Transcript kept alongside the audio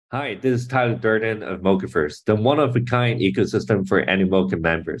Hi, this is Tyler Durden of Mocaverse, the one-of-a-kind ecosystem for Animoca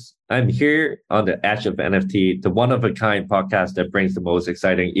members. I'm here on the edge of NFT, the one-of-a-kind podcast that brings the most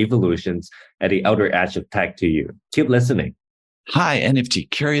exciting evolutions at the outer edge of tech to you. Keep listening. Hi, NFT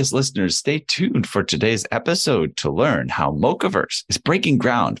curious listeners. Stay tuned for today's episode to learn how Mocaverse is breaking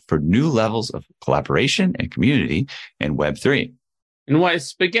ground for new levels of collaboration and community in Web3. And why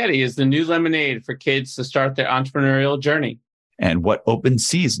spaghetti is the new lemonade for kids to start their entrepreneurial journey. And what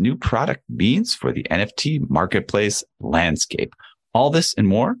OpenSea's new product means for the NFT marketplace landscape. All this and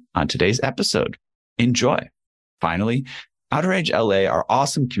more on today's episode. Enjoy. Finally, Outer Edge LA, our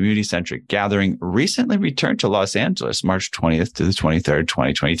awesome community-centric gathering, recently returned to Los Angeles, March 20th to the 23rd,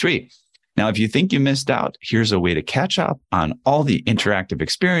 2023. Now, if you think you missed out, here's a way to catch up on all the interactive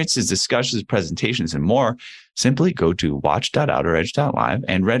experiences, discussions, presentations, and more. Simply go to watch.outeredge.live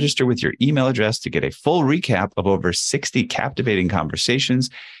and register with your email address to get a full recap of over 60 captivating conversations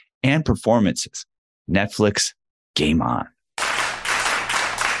and performances. Netflix, game on.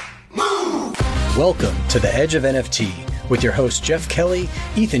 Welcome to the Edge of NFT with your hosts Jeff Kelly,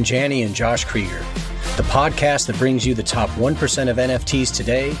 Ethan Janney, and Josh Krieger, the podcast that brings you the top 1% of NFTs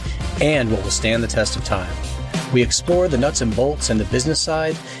today and what will stand the test of time. We explore the nuts and bolts and the business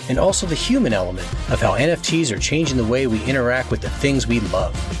side, and also the human element of how NFTs are changing the way we interact with the things we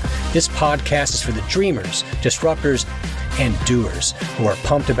love. This podcast is for the dreamers, disruptors, and doers who are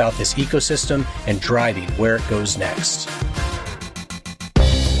pumped about this ecosystem and driving where it goes next.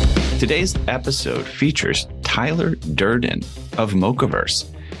 Today's episode features Tyler Durden of Mocaverse.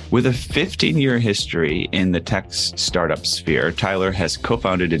 With a 15-year history in the tech startup sphere, Tyler has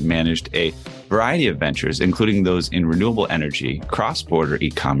co-founded and managed a variety of ventures, including those in renewable energy, cross-border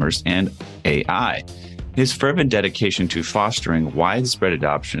e-commerce, and AI. His fervent dedication to fostering widespread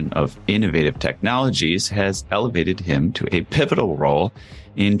adoption of innovative technologies has elevated him to a pivotal role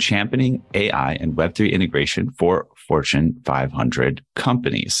in championing AI and Web3 integration for Fortune 500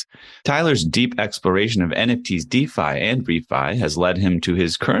 companies. Tyler's deep exploration of NFTs, DeFi, and ReFi has led him to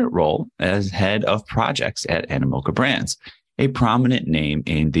his current role as head of projects at Animoca Brands, a prominent name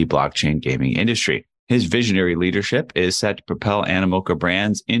in the blockchain gaming industry. His visionary leadership is set to propel Animoca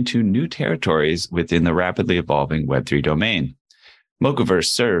Brands into new territories within the rapidly evolving Web3 domain. Mocaverse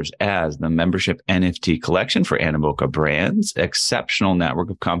serves as the membership NFT collection for Animoca Brands, exceptional network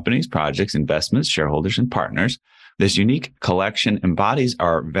of companies, projects, investments, shareholders, and partners. This unique collection embodies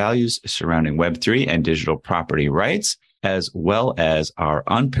our values surrounding Web3 and digital property rights, as well as our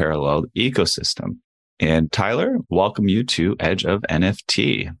unparalleled ecosystem. And Tyler, welcome you to Edge of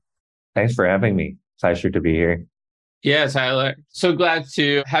NFT. Thanks for having me. Pleasure to be here. Yeah, Tyler. So glad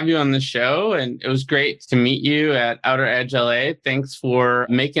to have you on the show. And it was great to meet you at Outer Edge LA. Thanks for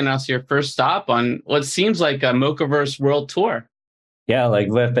making us your first stop on what seems like a Mocaverse world tour. Yeah, like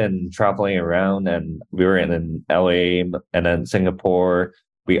we've been traveling around and we were in LA and then Singapore.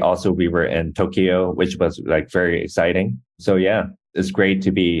 We were in Tokyo, which was like very exciting. So yeah, it's great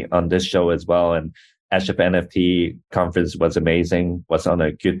to be on this show as well. And Edge of NFT conference was amazing. Was on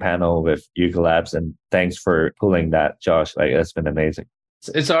a good panel with Yuga Labs, and thanks for pulling that, Josh. Like it's been amazing.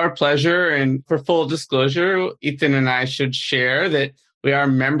 It's our pleasure. And for full disclosure, Ethan and I should share that we are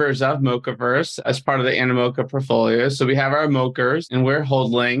members of Mocaverse as part of the Animoca portfolio. So we have our Mocers and we're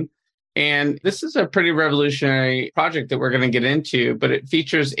holding. And this is a pretty revolutionary project that we're going to get into, but it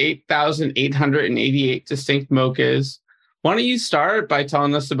features 8,888 distinct Mocas. Why don't you start by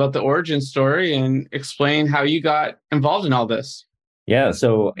telling us about the origin story and explain how you got involved in all this? Yeah,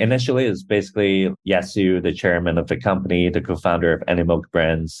 so initially it's basically Yasu, the chairman of the company, the co-founder of Animoca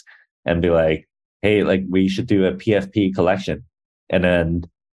Brands, and be like, hey, like we should do a PFP collection. And then,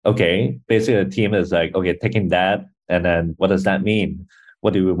 okay, basically the team is like, okay, taking that, and then what does that mean?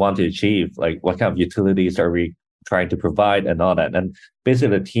 What do we want to achieve? Like what kind of utilities are we trying to provide and all that? And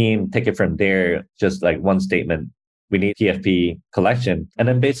basically the team take it from there, just like one statement. We need PFP collection, and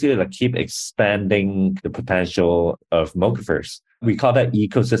then basically like keep expanding the potential of Mocaverse. We call that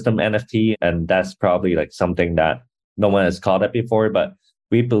ecosystem NFT, and that's probably like something that no one has called it before, but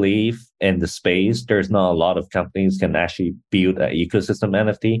we believe in the space, there's not a lot of companies can actually build an ecosystem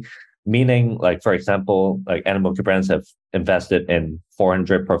NFT, meaning like, for example, like Animoca Brands have invested in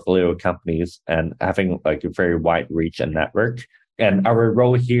 400 portfolio companies and having like a very wide reach and network. And our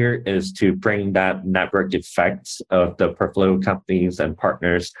role here is to bring that network effects of the portfolio companies and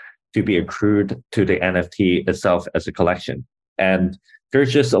partners to be accrued to the NFT itself as a collection. And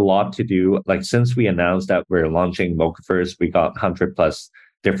there's just a lot to do. Like since we announced that we're launching Mocaverse, we got 100 plus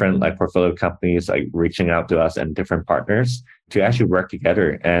different like portfolio companies like reaching out to us and different partners to actually work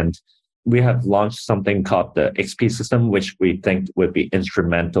together. And we have launched something called the XP system, which we think would be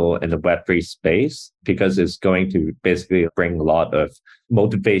instrumental in the Web3 space because it's going to basically bring a lot of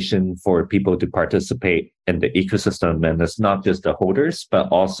motivation for people to participate in the ecosystem. And it's not just the holders, but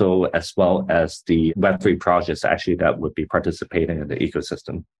also as well as the Web3 projects actually that would be participating in the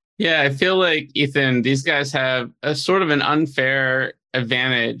ecosystem. Yeah, I feel like, Ethan, these guys have a sort of an unfair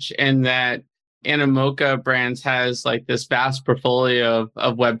advantage in that Animoca Brands has like this vast portfolio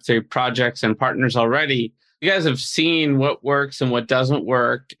of Web3 projects and partners already. You guys have seen what works and what doesn't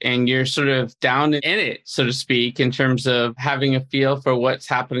work, and you're sort of down in it, so to speak, in terms of having a feel for what's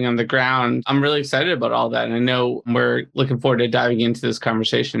happening on the ground. I'm really excited about all that. And I know we're looking forward to diving into this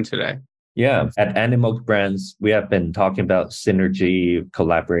conversation today. Yeah, at Animoca Brands, we have been talking about synergy,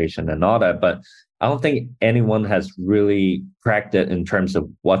 collaboration, and all that, but I don't think anyone has really cracked it in terms of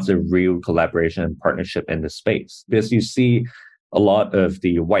what's a real collaboration and partnership in the space. Because you see a lot of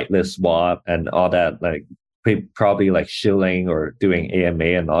the whitelist swap and all that, like probably like shilling or doing AMA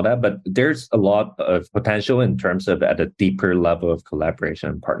and all that, but there's a lot of potential in terms of at a deeper level of collaboration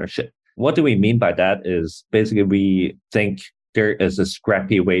and partnership. What do we mean by that is basically we think there is a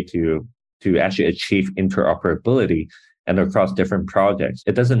scrappy way to actually achieve interoperability and across different projects.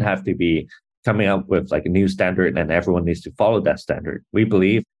 It doesn't have to be coming up with like a new standard and everyone needs to follow that standard. We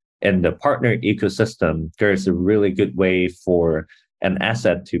believe in the partner ecosystem, there's a really good way for an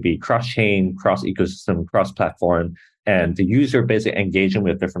asset to be cross-chain, cross-ecosystem, cross-platform, and the user basically engaging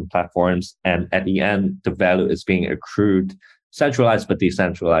with different platforms. And at the end, the value is being accrued, centralized but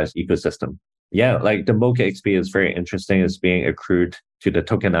decentralized ecosystem. Yeah, like the Mocha XP is very interesting. It's being accrued to the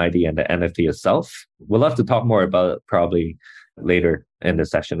token ID and the NFT itself. We'll love to talk more about it probably later in the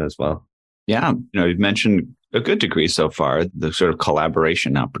session as well. Yeah, you've mentioned a good degree so far, the sort of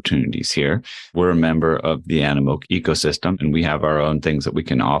collaboration opportunities here. We're a member of the Animoca ecosystem, and we have our own things that we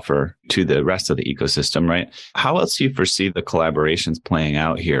can offer to the rest of the ecosystem, right? How else do you foresee the collaborations playing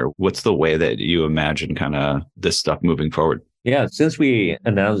out here? What's the way that you imagine kind of this stuff moving forward? Yeah, since we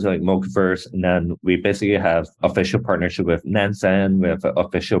announced like Mocaverse, and then we basically have official partnership with Nansen, we have an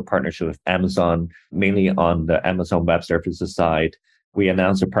official partnership with Amazon, mainly on the Amazon Web Services side. We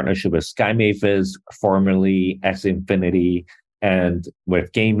announced a partnership with Sky Mavis, formerly X Infinity, and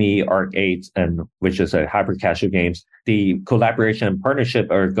with Gamey, Arc8, and which is a hyper casual games. The collaboration and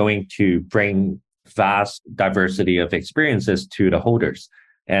partnership are going to bring vast diversity of experiences to the holders.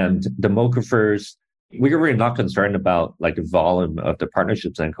 And the Mocaverse, we're really not concerned about like the volume of the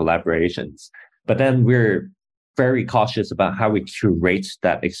partnerships and collaborations, but then we're very cautious about how we curate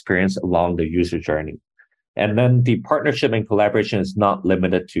that experience along the user journey. And then the partnership and collaboration is not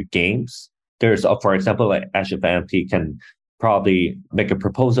limited to games. There's, for example, like Azure NFT can probably make a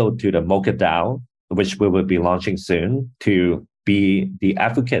proposal to the Mocha DAO, which we will be launching soon, to be the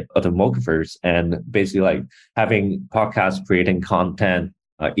advocate of the Mocaverse and basically like having podcasts, creating content,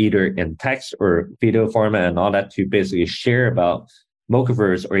 either in text or video format and all that to basically share about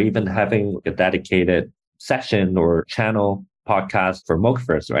Mocaverse, or even having a dedicated session or channel podcast for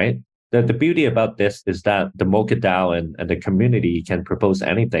Mocaverse, right? The beauty about this is that the Mocha DAO and the community can propose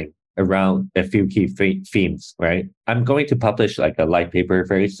anything around a few key themes, right? I'm going to publish like a light paper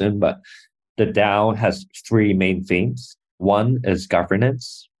very soon, but the DAO has three main themes. One is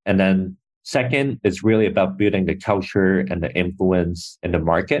governance. And then second is really about building the culture and the influence in the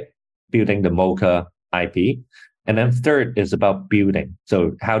market, building the Mocha IP. And then third is about building.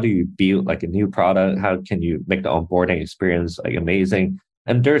 So how do you build like a new product? How can you make the onboarding experience like amazing?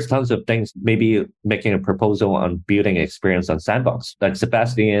 And there's tons of things, maybe making a proposal on building experience on Sandbox. Like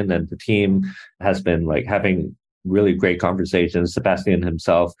Sebastian and the team has been like having really great conversations. Sebastian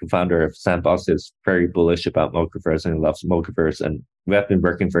himself, co-founder of Sandbox, is very bullish about Mocaverse and loves Mocaverse. And we have been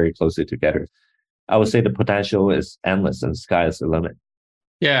working very closely together. I would say the potential is endless and sky is the limit.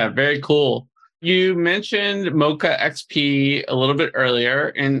 Yeah, very cool. You mentioned Mocha XP a little bit earlier,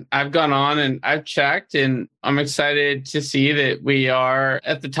 and I've gone on and I've checked, and I'm excited to see that we are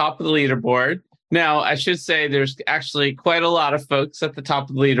at the top of the leaderboard. Now, I should say there's actually quite a lot of folks at the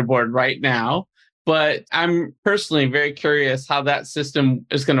top of the leaderboard right now, but I'm personally very curious how that system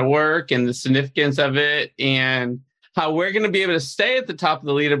is going to work and the significance of it, and how we're going to be able to stay at the top of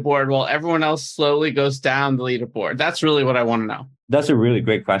the leaderboard while everyone else slowly goes down the leaderboard. That's really what I want to know. That's a really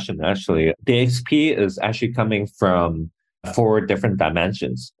great question, actually. The XP is actually coming from 4 different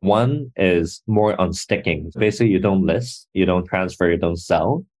dimensions. One is more on sticking. Basically, you don't list, you don't transfer, you don't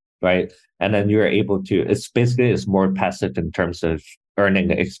sell, right? And then you're able to, it's more passive in terms of earning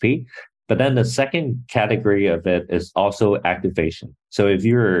the XP. But then the second category of it is also activation. So if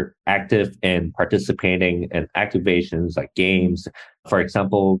you're active in participating in activations like games, for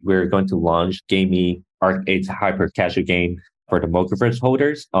example, we're going to launch Gamey Arc 8 hyper casual game for the Mocaverse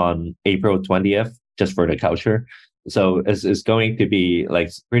holders on April 20th, just for the culture. So it's going to be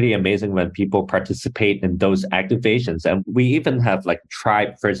like pretty amazing when people participate in those activations. And we even have like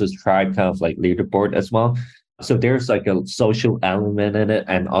tribe versus tribe kind of like leaderboard as well. So there's like a social element in it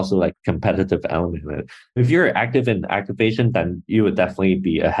and also like competitive element in it. If you're active in activation, then you would definitely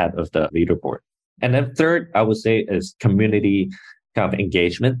be ahead of the leaderboard. And then third, I would say is community kind of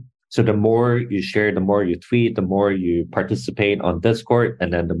engagement. So the more you share, the more you tweet, the more you participate on Discord,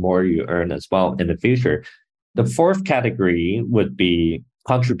 and then the more you earn as well in the future. The fourth category would be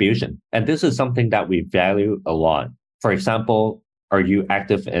contribution. And this is something that we value a lot. For example, are you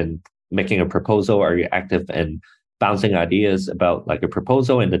active in making a proposal? Are you active in bouncing ideas about like a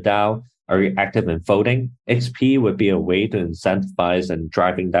proposal in the DAO? Are you active in voting? XP would be a way to incentivize and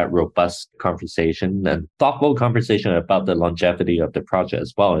driving that robust conversation and thoughtful conversation about the longevity of the project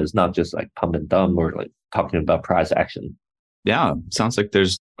as well. It's not just like pump and dump or like talking about price action. Yeah, sounds like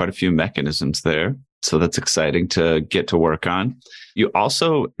there's quite a few mechanisms there. So that's exciting to get to work on. You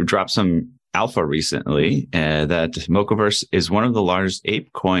also dropped some alpha recently that Mocaverse is one of the largest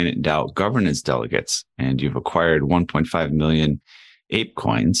ApeCoin DAO governance delegates, and you've acquired 1.5 million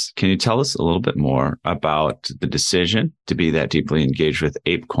ApeCoins. Can you tell us a little bit more about the decision to be that deeply engaged with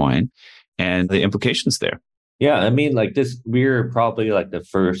ApeCoin and the implications there? Yeah, I mean, like this, we're probably like the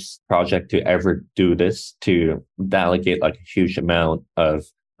first project to ever do this, to delegate like a huge amount of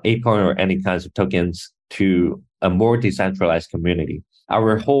ApeCoin or any kinds of tokens to a more decentralized community.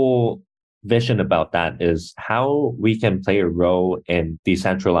 Our whole vision about that is how we can play a role in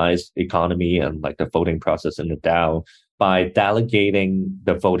decentralized economy and like the voting process in the DAO by delegating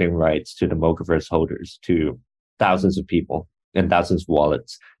the voting rights to the Mocaverse holders, to thousands of people and thousands of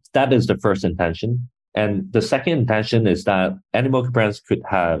wallets. That is the first intention. And the second intention is that any Moca brands could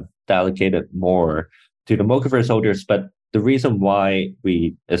have delegated more to the Mocaverse holders, but the reason why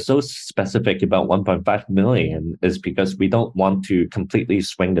we are so specific about 1.5 million is because we don't want to completely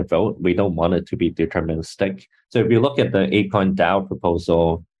swing the vote. We don't want it to be deterministic. So if you look at the ApeCoin DAO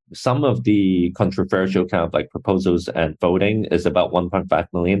proposal, some of the controversial kind of like proposals and voting is about 1.5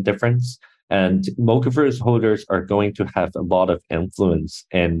 million difference. And Mocaverse holders are going to have a lot of influence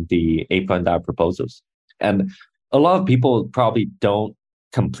in the ApeCoin DAO proposals. And a lot of people probably don't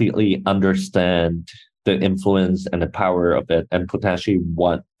completely understand the influence and the power of it and potentially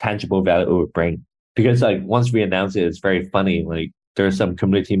what tangible value it would bring. Because like once we announce it, it's very funny. Like there's some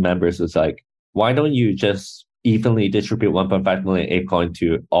community members who's like, why don't you just evenly distribute 1.5 million ApeCoin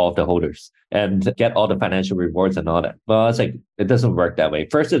to all of the holders and get all the financial rewards and all that? Well, it's like, it doesn't work that way.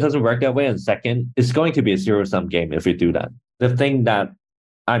 First, it doesn't work that way. And second, it's going to be a zero-sum game if we do that. The thing that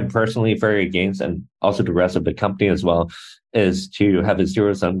I'm personally very against, and also the rest of the company as well, is to have a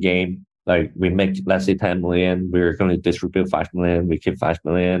zero-sum game. Like we make, let's say 10 million, we're going to distribute 5 million, we keep 5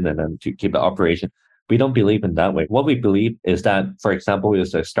 million, and then to keep the operation. We don't believe in that way. What we believe is that, for example, we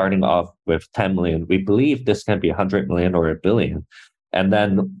was starting off with 10 million. We believe this can be 100 million or a billion. And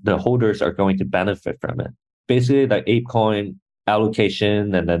then the holders are going to benefit from it. Basically, the ApeCoin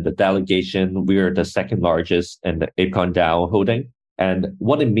allocation and then the delegation, we are the second largest in the ApeCoin DAO holding. And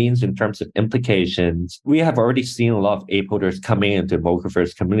what it means in terms of implications, we have already seen a lot of ape holders coming into the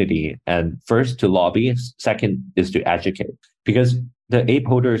Mocaverse community. And first, to lobby. Second is to educate. Because the ape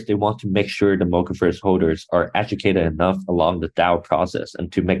holders, they want to make sure the Mocaverse holders are educated enough along the DAO process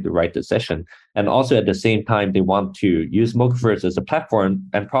and to make the right decision. And also at the same time, they want to use Mocaverse as a platform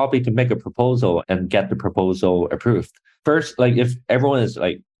and probably to make a proposal and get the proposal approved. First, like if everyone is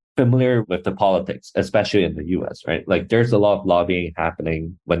like familiar with the politics, especially in the US, right? Like there's a lot of lobbying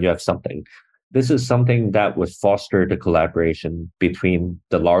happening when you have something. This is something that would foster the collaboration between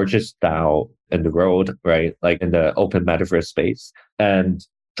the largest DAO in the world, right? Like in the open metaverse space, and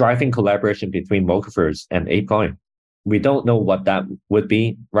driving collaboration between Mocaverse and ApeCoin. We don't know what that would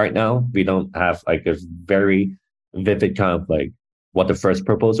be right now. We don't have like a very vivid kind of like what the first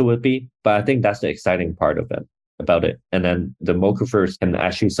proposal would be, but I think that's the exciting part of it. About it. And then the Mocaverse can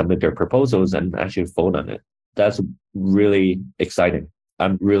actually submit their proposals and actually vote on it. That's really exciting.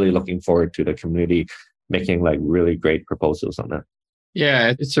 I'm really looking forward to the community making like really great proposals on that.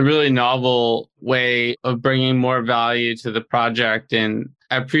 Yeah, it's a really novel way of bringing more value to the project. And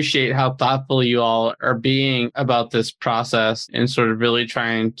I appreciate how thoughtful you all are being about this process and sort of really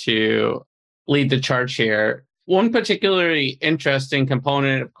trying to lead the charge here. One particularly interesting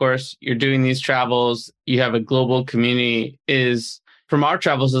component, of course, you're doing these travels, you have a global community, is from our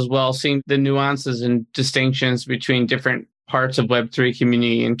travels as well, seeing the nuances and distinctions between different parts of Web3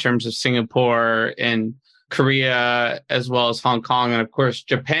 community in terms of Singapore and Korea, as well as Hong Kong, and of course,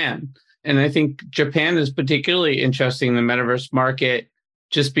 Japan. And I think Japan is particularly interesting in the metaverse market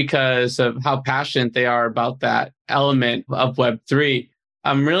just because of how passionate they are about that element of Web3.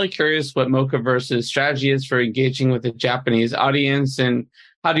 I'm really curious what Mocaverse's strategy is for engaging with the Japanese audience, and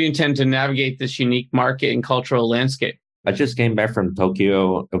how do you intend to navigate this unique market and cultural landscape? I just came back from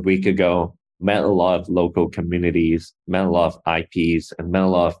Tokyo a week ago, met a lot of local communities, met a lot of IPs, and met a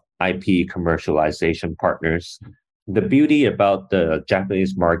lot of IP commercialization partners. The beauty about the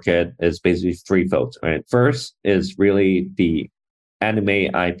Japanese market is basically threefold, right? First is really the anime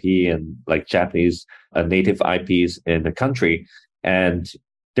IP and like Japanese native IPs in the country. And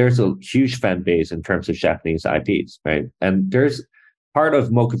there's a huge fan base in terms of Japanese IPs, right? And there's part of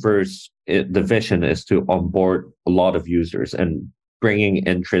Mocaverse, the vision is to onboard a lot of users and bringing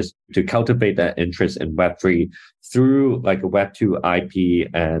interest to cultivate that interest in Web3 through like a Web2 IP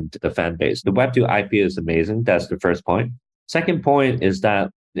and the fan base. The Web2 IP is amazing. That's the first point. Second point is that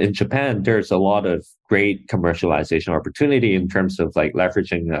in Japan, there's a lot of great commercialization opportunity in terms of like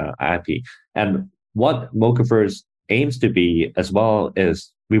leveraging IP. And what Mocaverse aims to be as well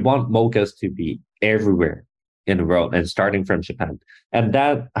is we want Mocas to be everywhere in the world and starting from Japan. And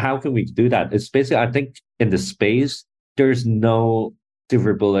that, how can we do that? It's basically, I think in the space, there's no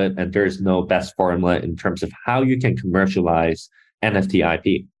silver bullet and there's no best formula in terms of how you can commercialize NFT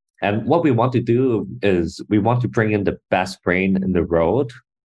IP. And what we want to do is we want to bring in the best brain in the world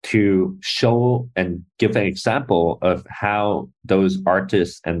to show and give an example of how those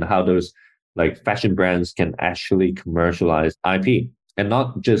artists and how those like fashion brands can actually commercialize IP, and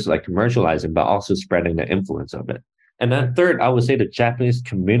not just like commercializing, but also spreading the influence of it. And then third, I would say the Japanese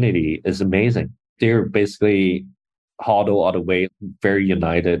community is amazing. They're basically huddle all the way, very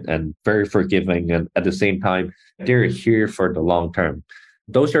united and very forgiving. And at the same time, they're here for the long term.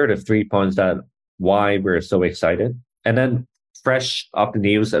 Those are the 3 points that why we're so excited. And then fresh off the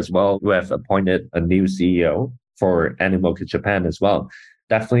news as well, we have appointed a new CEO for Animoca Japan as well.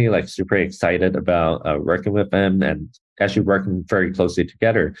 Definitely like super excited about working with them and actually working very closely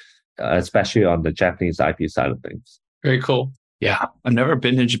together, especially on the Japanese IP side of things. Very cool. Yeah, I've never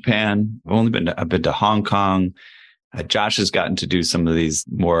been to Japan. I've been to Hong Kong. Josh has gotten to do some of these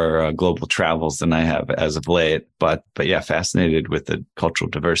more global travels than I have as of late, but yeah, fascinated with the cultural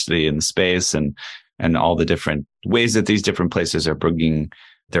diversity in the space and all the different ways that these different places are bringing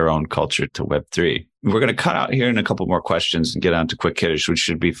their own culture to Web3. We're going to cut out here in a couple more questions and get on to quick hitters, which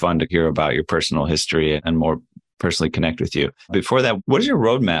should be fun to hear about your personal history and more personally connect with you. Before that, what does your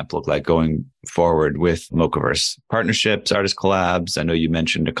roadmap look like going forward with Mocaverse? Partnerships, artist collabs? I know you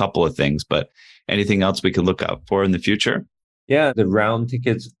mentioned a couple of things, but anything else we could look out for in the future? Yeah, the round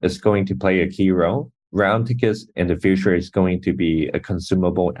tickets is going to play a key role. Round tickets in the future is going to be a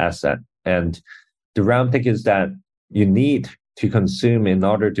consumable asset. And the round tickets that you need to consume in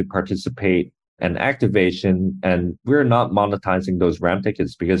order to participate in activation. And we're not monetizing those round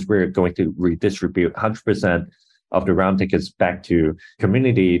tickets because we're going to redistribute 100% of the round tickets back to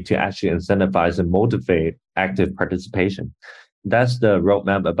community to actually incentivize and motivate active participation. That's the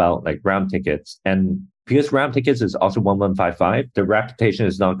roadmap about like round tickets. And because round tickets is also 1155, the reputation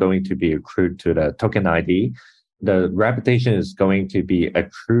is not going to be accrued to the token ID. The reputation is going to be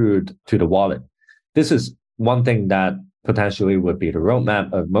accrued to the wallet. This is one thing that potentially would be the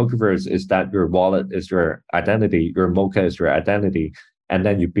roadmap of Mocaverse, is that your wallet is your identity, your Mocha is your identity, and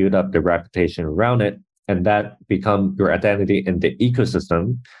then you build up the reputation around it, and that become your identity in the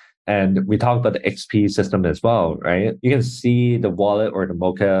ecosystem. And we talked about the XP system as well, right? You can see the wallet or the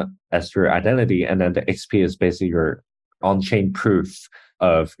Mocha as your identity, and then the XP is basically your on-chain proof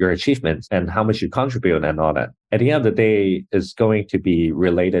of your achievements and how much you contribute and all that. At the end of the day, it's going to be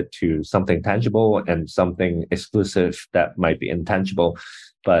related to something tangible and something exclusive that might be intangible.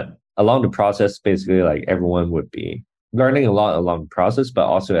 But along the process, basically like everyone would be learning a lot along the process, but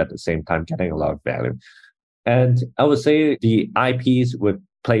also at the same time getting a lot of value. And I would say the IPs would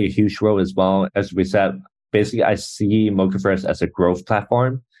play a huge role as well. As we said, basically I see Mocaverse as a growth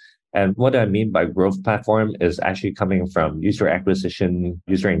platform. And what I mean by growth platform is actually coming from user acquisition,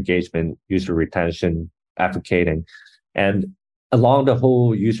 user engagement, user retention, advocating. And along the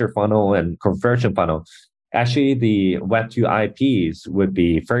whole user funnel and conversion funnel, actually the Web2 IPs would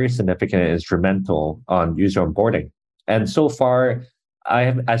be very significant and instrumental on user onboarding. And so far,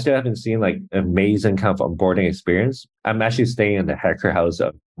 I still haven't seen like amazing kind of onboarding experience. I'm actually staying in the hacker house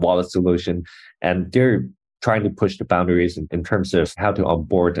of Wallet Solution, and they're trying to push the boundaries in terms of how to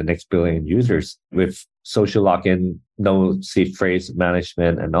onboard the next billion users with social login, no seed phrase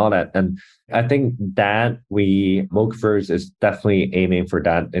management and all that. And I think that Mocaverse is definitely aiming for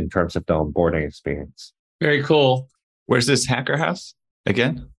that in terms of the onboarding experience. Very cool. Where's this hacker house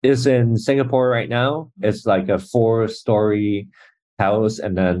again? It's in Singapore right now. It's like a 4-story house.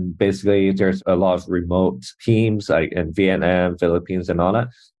 And then basically there's a lot of remote teams like in Vietnam, Philippines and all that.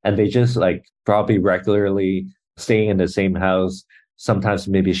 And they just like probably regularly staying in the same house, sometimes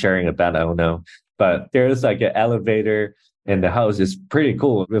maybe sharing a bed, I don't know. But there's like an elevator in the house. It's pretty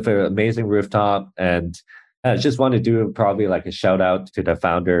cool with an amazing rooftop. And I just want to do probably like a shout out to the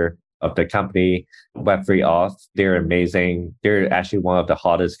founder of the company, Web3 Auth. They're amazing. They're actually one of the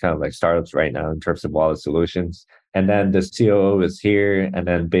hottest kind of like startups right now in terms of wallet solutions. And then the COO is here. And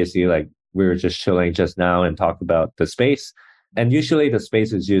then basically like we were just chilling just now and talk about the space. And usually the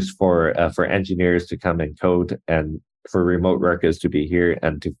space is used for engineers to come and code and for remote workers to be here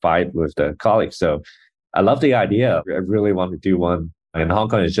and to fight with the colleagues. So I love the idea. I really want to do one. In Hong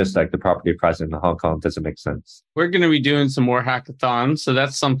Kong, it's just like the property price in Hong Kong doesn't make sense. We're going to be doing some more hackathons. So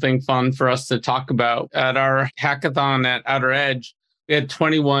that's something fun for us to talk about. At our hackathon at Outer Edge, we had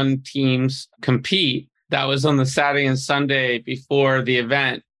 21 teams compete. That was on the Saturday and Sunday before the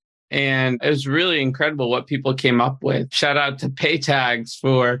event. And it was really incredible what people came up with. Shout out to Paytags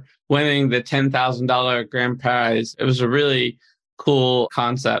for winning the $10,000 grand prize. It was a really cool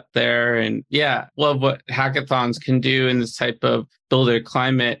concept there. And yeah, love what hackathons can do in this type of builder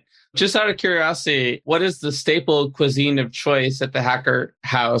climate. Just out of curiosity, what is the staple cuisine of choice at the Hacker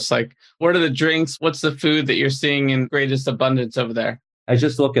House? Like, what are the drinks? What's the food that you're seeing in greatest abundance over there? I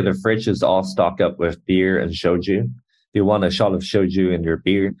just look at the fridge is all stocked up with beer and shoju. If you want a shot of shoju in your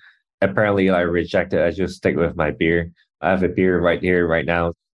beer, apparently I reject it. I just stick with my beer. I have a beer right here, right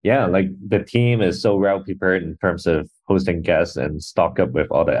now. Yeah, like the team is so well prepared in terms of hosting guests and stock up with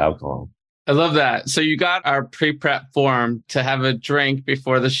all the alcohol. I love that. So you got our pre-prep form to have a drink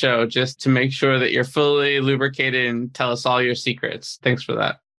before the show, just to make sure that you're fully lubricated and tell us all your secrets. Thanks for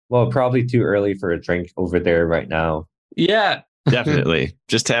that. Well, probably too early for a drink over there right now. Yeah. Definitely.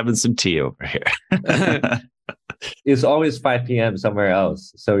 Just having some tea over here. It's always 5 p.m. somewhere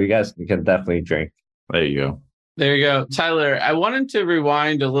else. So you guys can definitely drink. There you go. There you go. Tyler, I wanted to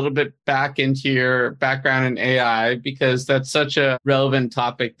rewind a little bit back into your background in AI because that's such a relevant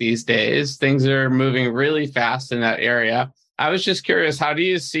topic these days. Things are moving really fast in that area. I was just curious, how do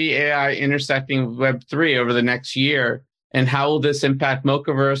you see AI intersecting with Web3 over the next year? And how will this impact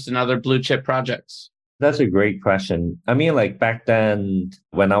Mocaverse and other blue chip projects? That's a great question. I mean, like back then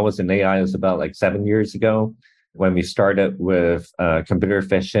when I was in AI, it was about like 7 years ago when we started with computer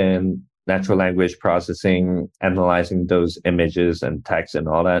vision, natural language processing, analyzing those images and text and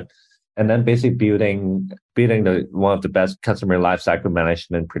all that. And then basically building one of the best customer lifecycle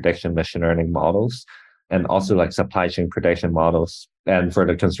management prediction machine learning models, and also like supply chain prediction models and for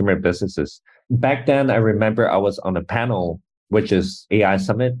the consumer businesses. Back then, I remember I was on a panel, which is AI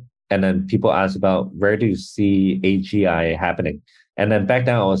Summit. And then people asked about where do you see AGI happening? And then back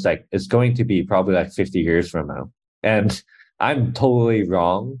then I was like, it's going to be probably like 50 years from now. And I'm totally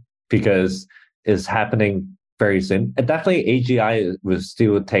wrong because it's happening very soon. And definitely AGI will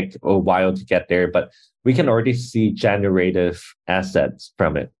still take a while to get there, but we can already see generative assets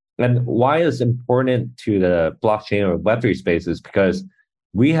from it. And why it's important to the blockchain or Web3 spaces because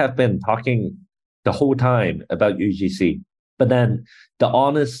we have been talking the whole time about UGC, but then the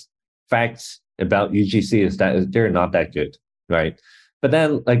honest facts about UGC is that they're not that good, right? But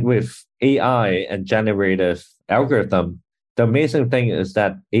then like with AI and generative algorithm, the amazing thing is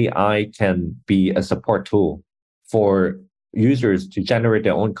that AI can be a support tool for users to generate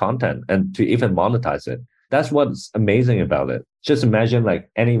their own content and to even monetize it. That's what's amazing about it. Just imagine like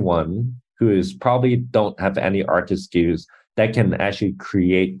anyone who is probably don't have any artist skills that can actually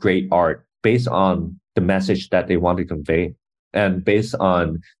create great art based on the message that they want to convey and based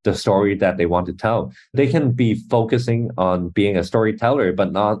on the story that they want to tell. They can be focusing on being a storyteller,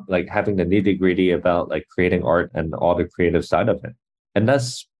 but not like having the nitty gritty about like creating art and all the creative side of it. And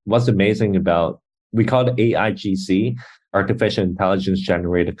that's what's amazing about, we call it AIGC, artificial intelligence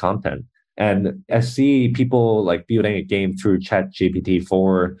generated content. And I see people like building a game through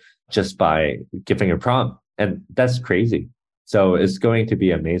ChatGPT-4 just by giving a prompt. And that's crazy. So it's going to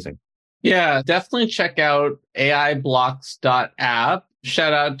be amazing. Yeah, definitely check out aiblocks.app.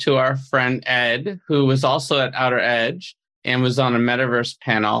 Shout out to our friend Ed, who was also at Outer Edge and was on a metaverse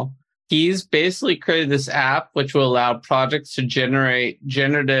panel. He's basically created this app which will allow projects to generate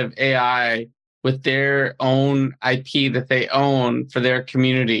generative AI with their own IP that they own for their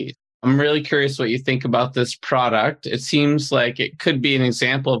community. I'm really curious what you think about this product. It seems like it could be an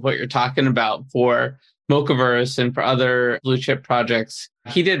example of what you're talking about for Mocaverse and for other blue chip projects.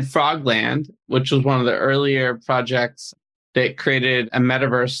 He did Frogland, which was one of the earlier projects that created a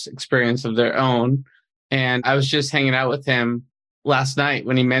metaverse experience of their own. And I was just hanging out with him last night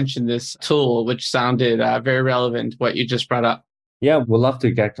when he mentioned this tool, which sounded very relevant to what you just brought up. Yeah, we'd love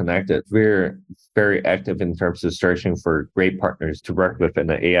to get connected. We're very active in terms of searching for great partners to work with in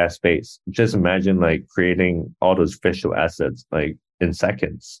the AI space. Just imagine like creating all those visual assets like in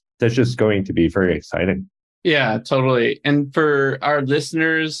seconds. That's just going to be very exciting. Yeah, totally. And for our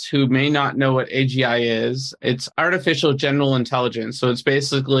listeners who may not know what AGI is, it's artificial general intelligence. So it's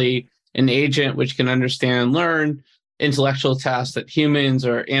basically an agent which can understand and learn intellectual tasks that humans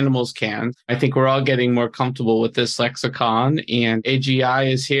or animals can. I think we're all getting more comfortable with this lexicon, and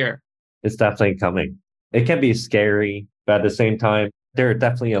AGI is here. It's definitely coming. It can be scary, but at the same time, there are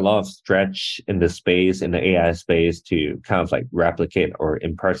definitely a lot of stretch in the space, in the AI space, to kind of like replicate or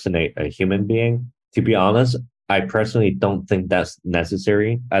impersonate a human being. To be honest, I personally don't think that's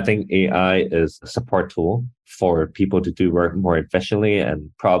necessary. I think AI is a support tool for people to do work more efficiently and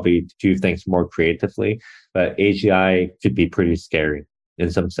probably do things more creatively. But AGI could be pretty scary in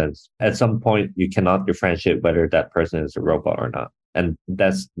some sense. At some point, you cannot differentiate whether that person is a robot or not. And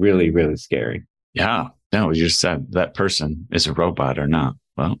that's really, really scary. Yeah. No, you just said that person is a robot or not.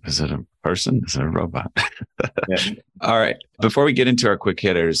 Well, is it a person? Is it a robot? Yeah. All right. Before we get into our quick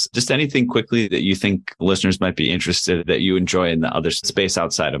hitters, just anything quickly that you think listeners might be interested that you enjoy in the other space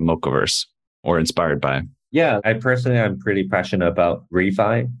outside of Mocaverse or inspired by? Yeah, I personally am pretty passionate about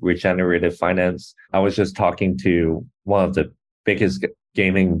refi, regenerative finance. I was just talking to one of the biggest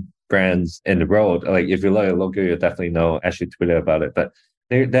gaming brands in the world. Like if you look at logo, you definitely know, actually tweeted about it, but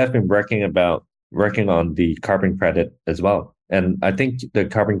they've been working on the carbon credit as well. And I think the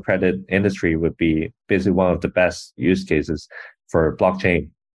carbon credit industry would be basically one of the best use cases for blockchain.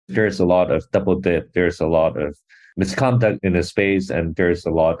 There's a lot of double dip. There's a lot of misconduct in the space, and there's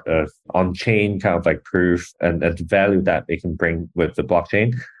a lot of on-chain kind of like proof, and the value that they can bring with the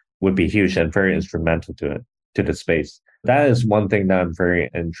blockchain would be huge and very instrumental to the space. That is one thing that I'm very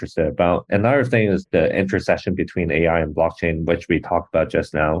interested about. Another thing is the intersection between AI and blockchain, which we talked about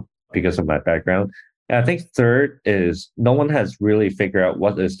just now because of my background. And I think third is no one has really figured out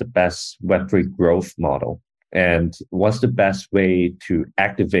what is the best Web3 growth model and what's the best way to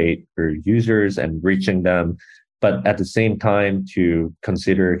activate your users and reaching them, but at the same time to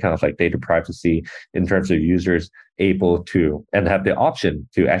consider kind of like data privacy in terms of users able to and have the option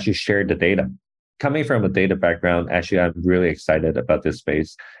to actually share the data. Coming from a data background, actually, I'm really excited about this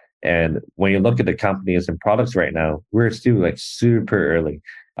space. And when you look at the companies and products right now, we're still like super early.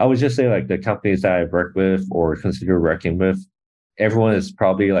 I would just say like the companies that I work with or consider working with, everyone is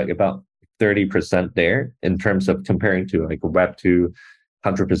probably like about 30% there in terms of comparing to like a Web2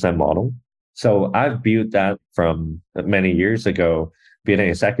 100% model. So I've built that from many years ago, being an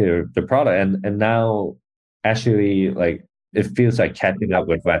executive of the product. And now actually like it feels like catching up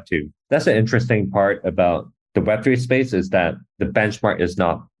with Web2. That's an interesting part about the Web3 space is that the benchmark is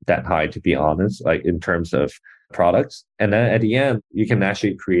not that high, to be honest, like in terms of products. And then at the end, you can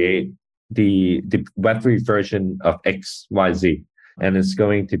actually create the Web3 version of X, Y, Z. And it's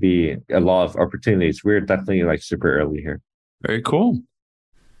going to be a lot of opportunities. We're definitely like super early here. Very cool.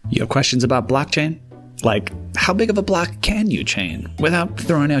 You have questions about blockchain? Like, how big of a block can you chain without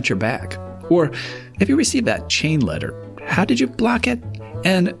throwing out your back? Or if you received that chain letter, how did you block it?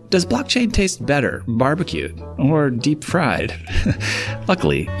 And does blockchain taste better barbecued or deep fried?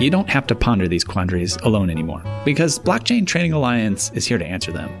 Luckily, you don't have to ponder these quandaries alone anymore, because Blockchain Training Alliance is here to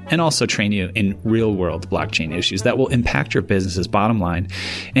answer them and also train you in real-world blockchain issues that will impact your business's bottom line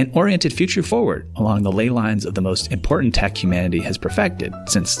and orient it future forward along the ley lines of the most important tech humanity has perfected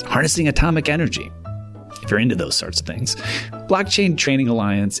since harnessing atomic energy. If you're into those sorts of things, Blockchain Training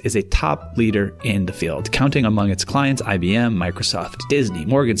Alliance is a top leader in the field, counting among its clients IBM, Microsoft, Disney,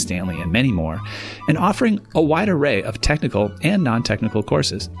 Morgan Stanley, and many more, and offering a wide array of technical and non-technical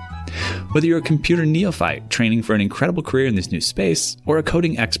courses. Whether you're a computer neophyte training for an incredible career in this new space, or a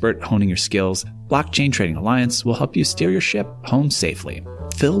coding expert honing your skills, Blockchain Training Alliance will help you steer your ship home safely,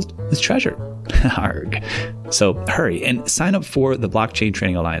 filled with treasure. Arg. So hurry and sign up for the Blockchain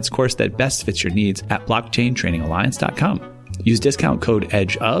Training Alliance course that best fits your needs at blockchaintrainingalliance.com. Use discount code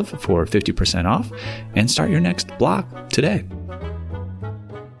EDGEOF for 50% off and start your next block today.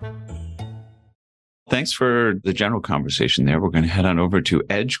 Thanks for the general conversation there. We're going to head on over to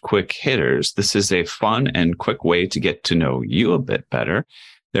Edge Quick Hitters. This is a fun and quick way to get to know you a bit better.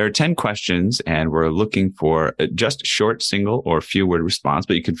 There are 10 questions, and we're looking for just a short, single, or few word response,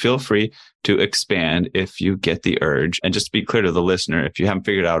 but you can feel free to expand if you get the urge. And just to be clear to the listener, if you haven't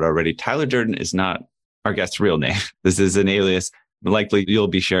figured out already, Tyler Durden is not our guest's real name. This is an alias. Likely you'll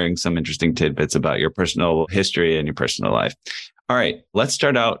be sharing some interesting tidbits about your personal history and your personal life. All right, let's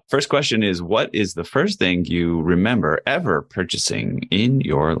start out. First question is, what is the first thing you remember ever purchasing in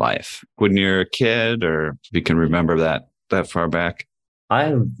your life? When you're a kid, or if you can remember that far back? I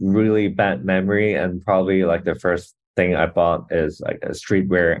have really bad memory, and probably like the first thing I bought is like a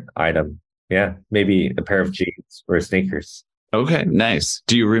streetwear item. Yeah, maybe a pair of jeans or sneakers. Okay, nice.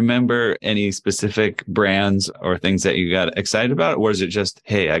 Do you remember any specific brands or things that you got excited about? Or is it just,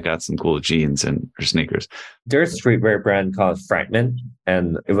 hey, I got some cool jeans or sneakers? There's a streetwear brand called Fragment,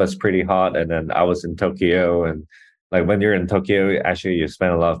 and it was pretty hot. And then I was in Tokyo, and like when you're in Tokyo, actually you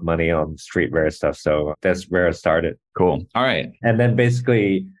spend a lot of money on streetwear stuff. So that's where I started. Cool. All right. And then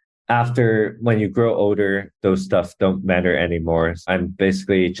basically after, when you grow older, those stuff don't matter anymore. I'm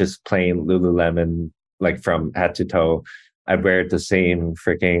basically just plain Lululemon, like from head to toe. I wear the same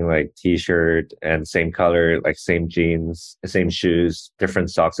freaking like t-shirt and same color, like same jeans, same shoes,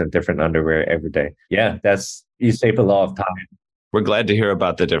 different socks and different underwear every day. Yeah, you save a lot of time. We're glad to hear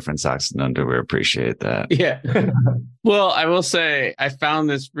about the different socks and underwear. Appreciate that. Yeah. Well, I will say I found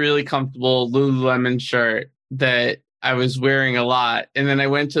this really comfortable Lululemon shirt that I was wearing a lot. And then I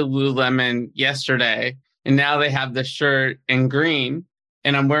went to Lululemon yesterday, and now they have the shirt in green,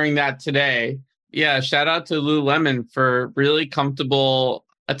 and I'm wearing that today. Yeah, shout out to Lululemon for really comfortable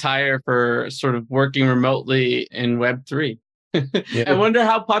attire for sort of working remotely in Web3. Yeah. I wonder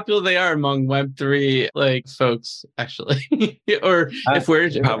how popular they are among Web3 like folks, actually. Or if we're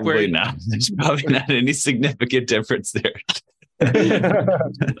probably not. There's probably not any significant difference there.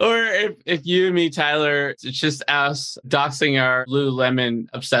 Or if you and me, Tyler, it's just us doxing our Lululemon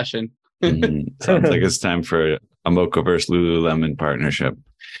obsession. Sounds like it's time for a Mocaverse Lululemon partnership.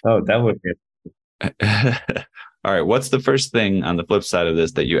 Oh, that would be. All right. What's the first thing on the flip side of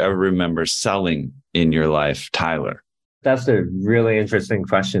this that you ever remember selling in your life, Tyler? That's a really interesting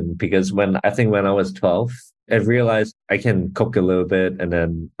question, because when I was 12, I realized I can cook a little bit. And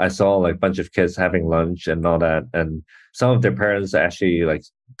then I saw like a bunch of kids having lunch and all that. And some of their parents actually like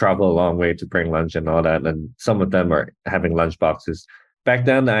travel a long way to bring lunch and all that. And some of them are having lunch boxes. Back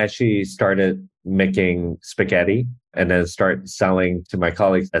then, I actually started making spaghetti and then start selling to my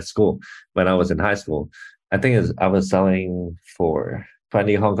colleagues at school when I was in high school. I think I was selling for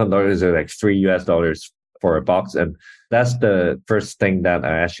 20 Hong Kong dollars or like $3 for a box. And that's the first thing that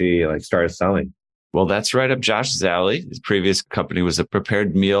I actually like started selling. Well, that's right up Josh's alley. His previous company was a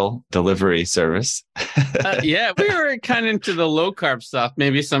prepared meal delivery service. Yeah, we were kind of into the low carb stuff.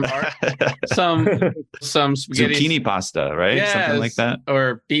 Maybe some spaghetti, zucchini pasta, right? Yes, something like that,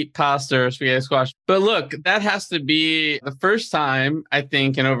 or beet pasta or spaghetti squash. But look, that has to be the first time, I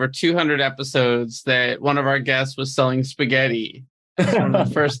think, in over 200 episodes that one of our guests was selling spaghetti. That's one of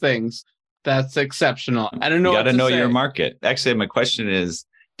the first things. That's exceptional. I don't know. You got to know your market. Actually, my question is,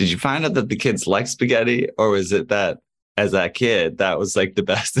 did you find out that the kids like spaghetti, or was it that as that kid, that was like the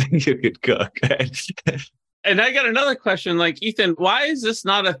best thing you could cook? And I got another question, like, Ethan, why is this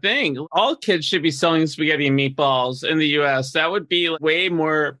not a thing? All kids should be selling spaghetti and meatballs in the US. That would be way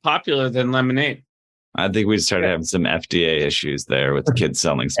more popular than lemonade. I think we started having some FDA issues there with the kids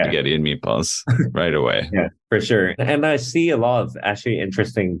selling spaghetti and meatballs right away. Yeah, for sure. And I see a lot of actually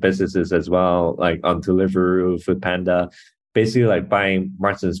interesting businesses as well, like on Deliveroo, Foodpanda, basically like buying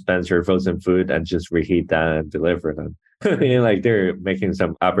Marks and Spencer frozen food and just reheat that and deliver them. Like they're making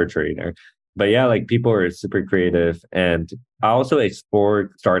some arbitrary there. But yeah, like people are super creative. And I also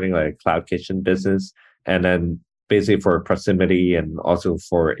explored starting like a cloud kitchen business, and then basically for proximity and also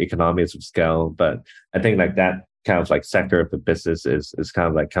for economies of scale. But I think like that kind of like sector of the business is kind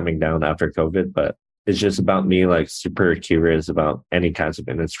of like coming down after COVID. But it's just about me like super curious about any kinds of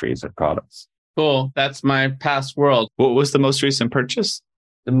industries and products. Cool. That's my past world. What was the most recent purchase?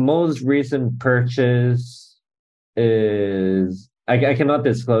 The most recent purchase is, I cannot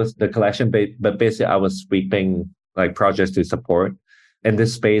disclose the collection, but basically I was sweeping like projects to support. In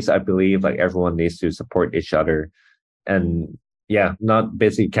this space, I believe like everyone needs to support each other. And yeah, not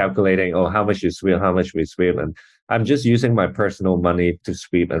basically calculating, how much you sweep, how much we sweep. And I'm just using my personal money to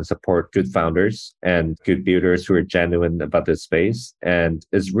sweep and support good founders and good builders who are genuine about this space. And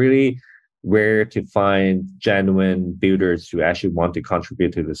it's really rare to find genuine builders who actually want to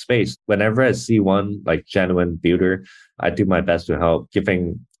contribute to the space. Whenever I see one like genuine builder, I do my best to help.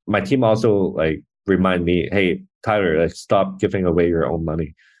 Giving my team also like remind me, hey, Tyler, like stop giving away your own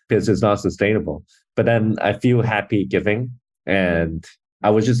money because it's not sustainable. But then I feel happy giving. And I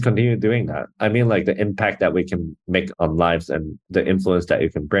would just continue doing that. I mean, like the impact that we can make on lives and the influence that you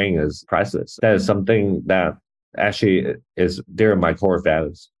can bring is priceless. That is something that actually is, they're my core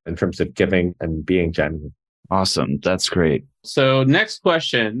values in terms of giving and being genuine. Awesome. That's great. So next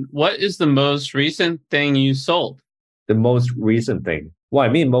question, what is the most recent thing you sold? The most recent thing. Well, I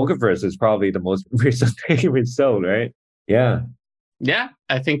mean, Mocaverse is probably the most recent thing we sold, right? Yeah. Yeah,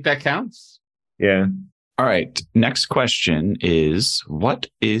 I think that counts. Yeah. All right. Next question is, what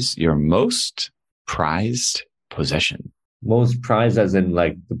is your most prized possession? Most prized as in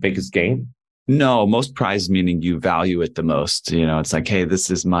like the biggest game? No, most prized meaning you value it the most. It's like, hey, this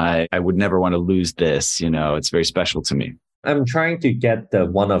is I would never want to lose this. It's very special to me. I'm trying to get the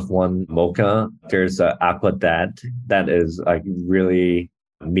one-of-one mocha. There's a aqua that is like really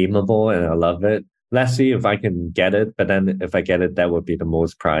memeable and I love it. Let's see if I can get it. But then if I get it, that would be the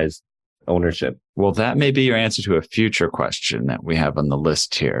most prized ownership. Well, that may be your answer to a future question that we have on the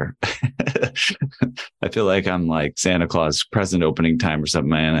list here. I feel like I'm like Santa Claus present opening time or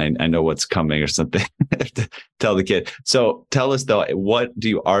something, and I know what's coming or something. To tell the kid. So tell us though, what do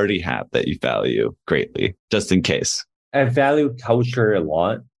you already have that you value greatly, just in case? I value culture a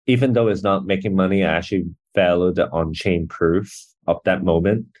lot. Even though it's not making money, I actually value the on-chain proof of that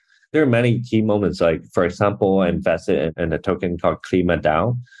moment. There are many key moments. Like, for example, I invested in a token called Klima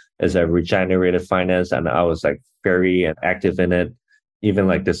DAO. It's a regenerative finance, and I was like very active in it, even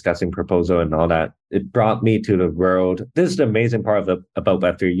like discussing proposal and all that. It brought me to the world. This is the amazing part about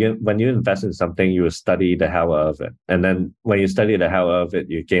Web3. When you invest in something, you will study the hell of it. And then when you study the hell of it,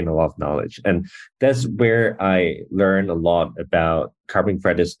 you gain a lot of knowledge. And that's where I learned a lot about carbon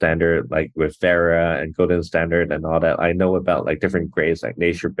credit standard, like with Vera and Golden Standard and all that. I know about like different grades, like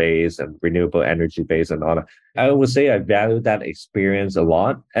nature-based and renewable energy-based and all that. I would say I value that experience a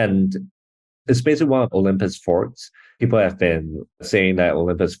lot. And it's basically one of Olympus forks. People have been saying that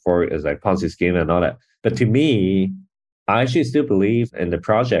Olympus fork is like Ponzi scheme and all that. But to me, I actually still believe in the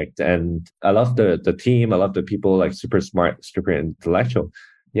project. And I love the team. I love the people, like super smart, super intellectual.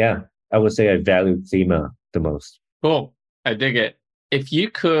 Yeah, I would say I value Klima the most. Cool. I dig it. If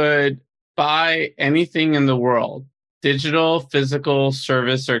you could buy anything in the world, digital, physical,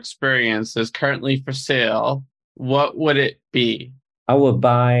 service, or experience that's currently for sale, what would it be? I would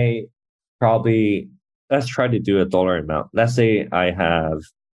buy probably, let's try to do a dollar amount. Let's say I have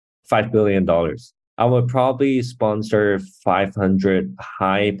 $5 billion. I would probably sponsor 500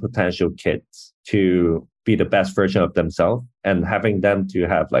 high potential kids to be the best version of themselves and having them to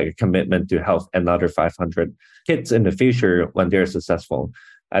have like a commitment to help another 500 kids in the future when they're successful.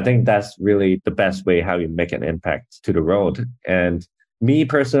 I think that's really the best way how you make an impact to the world. And me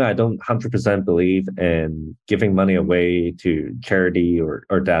personally, I don't 100% believe in giving money away to charity or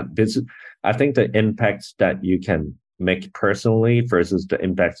that. I think the impact that you can make personally versus the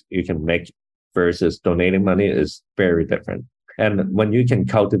impact you can make versus donating money is very different. And when you can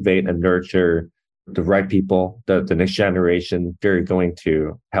cultivate and nurture the right people, the next generation, they're going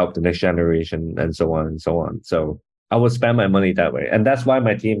to help the next generation and so on and so on. So I would spend my money that way. And that's why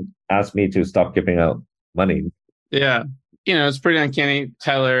my team asked me to stop giving out money. Yeah. It's pretty uncanny,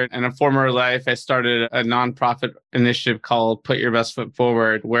 Tyler. In a former life, I started a nonprofit initiative called Put Your Best Foot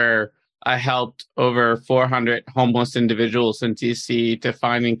Forward, where I helped over 400 homeless individuals in DC to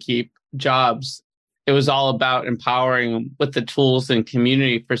find and keep jobs. It was all about empowering them with the tools and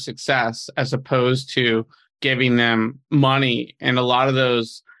community for success, as opposed to giving them money. And a lot of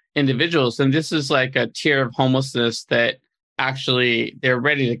those individuals, and this is like a tier of homelessness that actually they're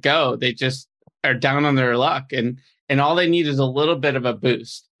ready to go. They just are down on their luck. And all they need is a little bit of a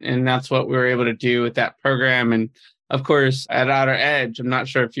boost. And that's what we were able to do with that program. And of course, at Outer Edge, I'm not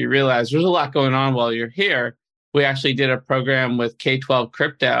sure if you realize there's a lot going on while you're here. We actually did a program with K-12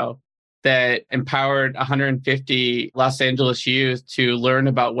 Crypto that empowered 150 Los Angeles youth to learn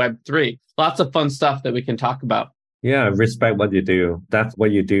about Web3. Lots of fun stuff that we can talk about. Yeah, respect what you do. That's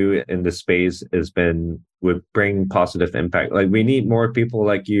what you do in the space would bring positive impact. Like, we need more people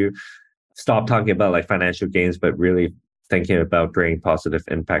like you. Stop talking about like financial gains, but really thinking about bringing positive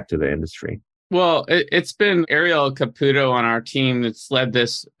impact to the industry. Well, it's been Ariel Caputo on our team that's led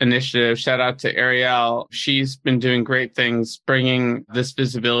this initiative. Shout out to Ariel. She's been doing great things, bringing this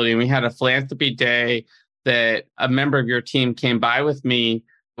visibility. And we had a philanthropy day that a member of your team came by with me,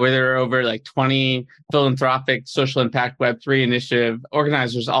 where there were over like 20 philanthropic social impact Web3 initiative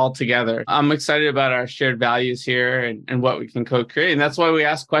organizers all together. I'm excited about our shared values here and what we can co-create. And that's why we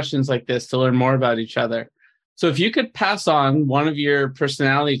ask questions like this, to learn more about each other. So if you could pass on one of your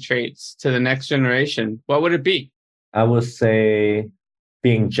personality traits to the next generation, what would it be? I would say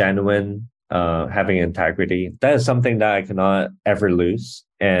being genuine. having integrity. That is something that I cannot ever lose.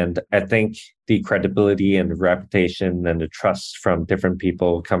 And I think the credibility and the reputation and the trust from different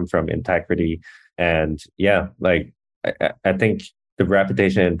people come from integrity. And yeah, like I think the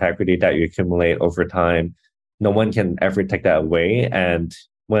reputation and integrity that you accumulate over time, no one can ever take that away. And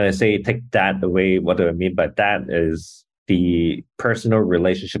when I say take that away, what do I mean by that is the personal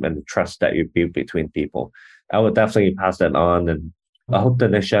relationship and the trust that you build between people. I would definitely pass that on. And I hope the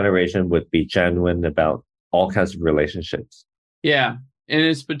next generation would be genuine about all kinds of relationships. Yeah. And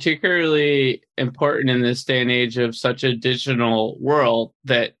it's particularly important in this day and age of such a digital world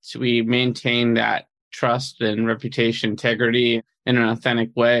that we maintain that trust and reputation, integrity in an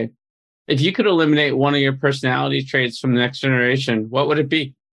authentic way. If you could eliminate one of your personality traits from the next generation, what would it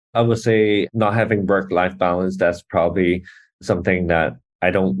be? I would say not having work-life balance. That's probably something that I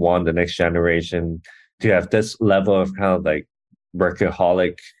don't want the next generation to have, this level of kind of like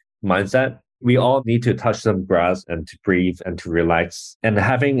workaholic mindset. We all need to touch some grass and to breathe and to relax. And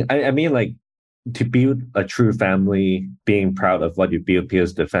having, I mean, like to build a true family, being proud of what you build,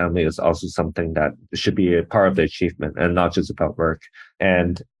 because the family is also something that should be a part of the achievement and not just about work.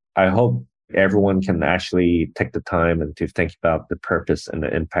 And I hope everyone can actually take the time and to think about the purpose and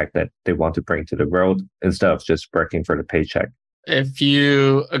the impact that they want to bring to the world instead of just working for the paycheck. If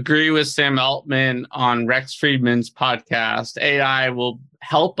you agree with Sam Altman on Rex Friedman's podcast, AI will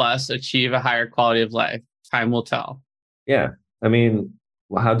help us achieve a higher quality of life. Time will tell. Yeah. I mean,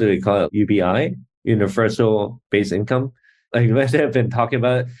 how do they call it? UBI? Universal Basic Income? Like when I've been talking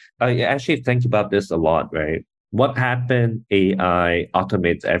about it, I actually think about this a lot, right? What happened? AI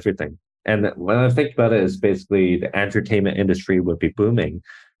automates everything. And when I think about it, it's basically the entertainment industry would be booming.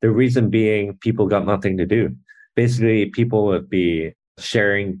 The reason being people got nothing to do. Basically, people would be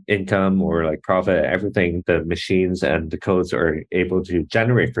sharing income or like profit, everything the machines and the codes are able to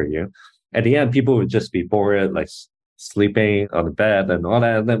generate for you. At the end, people would just be bored, like sleeping on the bed and all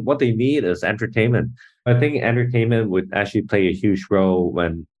that. And then what they need is entertainment. I think entertainment would actually play a huge role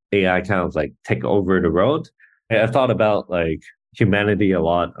when AI kind of like take over the world. I thought about like humanity a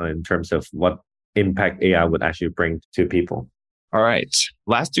lot in terms of what impact AI would actually bring to people. All right.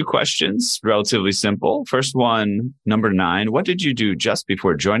 Last two questions, relatively simple. First one, number 9. What did you do just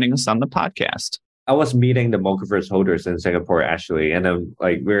before joining us on the podcast? I was meeting the Mocaverse holders in Singapore, actually. And then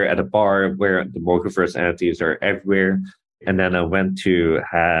like we're at a bar where the Mocaverse NFTs are everywhere. And then I went to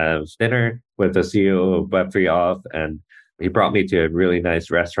have dinner with the CEO of Web3 Off, and he brought me to a really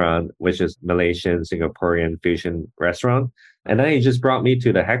nice restaurant, which is Malaysian Singaporean fusion restaurant. And then he just brought me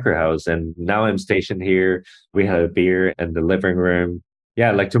to the hacker house. And now I'm stationed here. We had a beer in the living room. Yeah,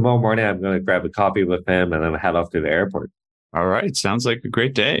 like tomorrow morning, I'm going to grab a coffee with him and then head off to the airport. All right. Sounds like a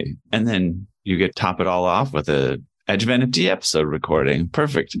great day. And then you get top it all off with a Edge of NFT episode recording.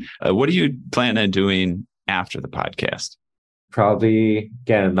 Perfect. What do you plan on doing after the podcast? Probably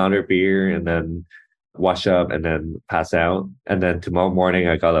get another beer and then wash up and then pass out. And then tomorrow morning,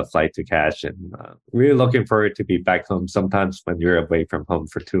 I got a flight to catch, and really looking forward to be back home. Sometimes when you're away from home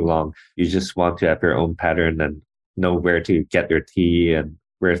for too long, you just want to have your own pattern and know where to get your tea and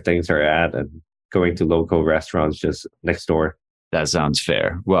where things are at, and going to local restaurants just next door. That sounds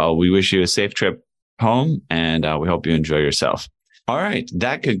fair. Well, we wish you a safe trip home, and we hope you enjoy yourself. All right.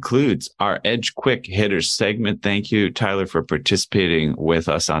 That concludes our Edge Quick Hitters segment. Thank you, Tyler, for participating with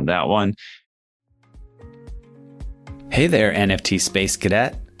us on that one. Hey there, NFT Space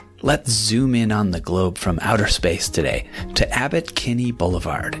Cadet. Let's zoom in on the globe from outer space today to Abbot Kinney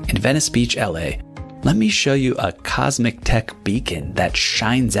Boulevard in Venice Beach, LA. Let me show you a cosmic tech beacon that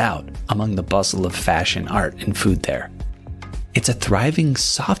shines out among the bustle of fashion, art, and food there. It's a thriving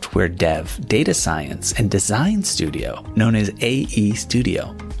software dev, data science, and design studio known as AE Studio,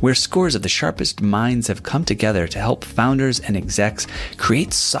 where scores of the sharpest minds have come together to help founders and execs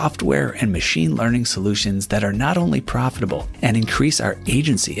create software and machine learning solutions that are not only profitable and increase our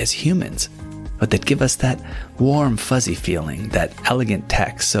agency as humans, but that give us that warm, fuzzy feeling that elegant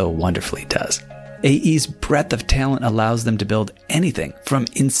tech so wonderfully does. AE's breadth of talent allows them to build anything from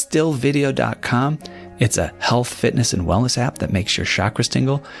instillvideo.com, it's a health, fitness, and wellness app that makes your chakras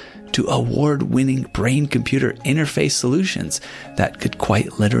tingle, to award-winning brain-computer interface solutions that could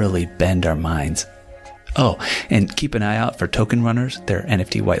quite literally bend our minds. Oh, and keep an eye out for Token Runners, their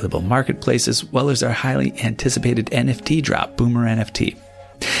NFT white label marketplace, as well as our highly anticipated NFT drop, Boomer NFT.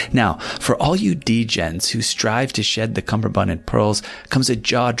 Now, for all you degens who strive to shed the cummerbund and pearls, comes a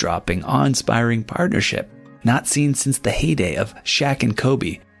jaw-dropping, awe-inspiring partnership, not seen since the heyday of Shaq and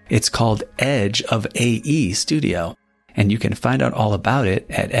Kobe. It's called Edge of AE Studio, and you can find out all about it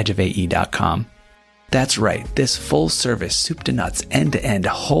at edgeofae.com. That's right. This full service, soup to nuts, end to end,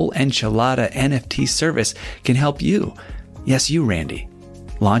 whole enchilada NFT service can help you. Yes, you, Randy.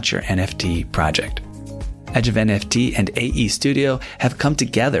 Launch your NFT project. Edge of NFT and AE Studio have come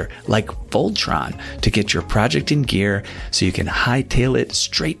together like Voltron to get your project in gear so you can hightail it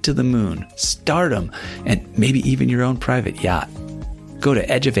straight to the moon, stardom, and maybe even your own private yacht. Go to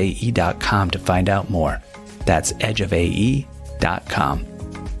edgeofae.com to find out more. That's edgeofae.com.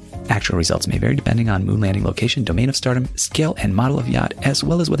 Actual results may vary depending on moon landing location, domain of stardom, scale and model of yacht, as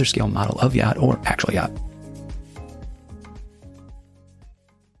well as whether scale model of yacht or actual yacht.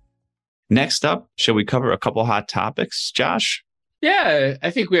 Next up, shall we cover a couple hot topics, Josh? Yeah,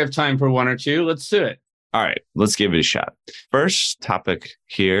 I think we have time for one or two. Let's do it. All right, let's give it a shot. First topic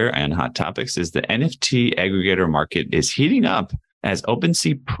here and hot topics is the NFT aggregator market is heating up as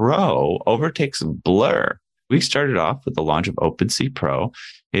OpenSea Pro overtakes Blur. We started off with the launch of OpenSea Pro.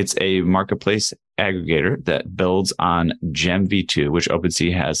 It's a marketplace aggregator that builds on Gem v2, which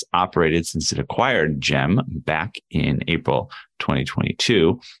OpenSea has operated since it acquired Gem back in April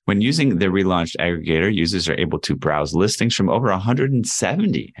 2022. When using the relaunched aggregator, users are able to browse listings from over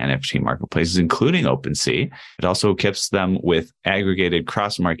 170 NFT marketplaces, including OpenSea. It also equips them with aggregated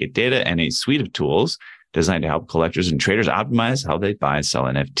cross-market data and a suite of tools designed to help collectors and traders optimize how they buy and sell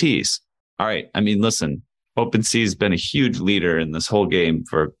NFTs. All right, listen, OpenSea has been a huge leader in this whole game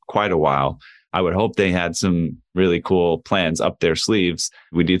for quite a while. I would hope they had some really cool plans up their sleeves.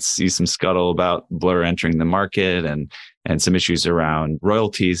 We did see some scuttle about Blur entering the market and some issues around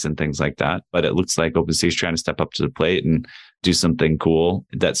royalties and things like that. But it looks like OpenSea is trying to step up to the plate and do something cool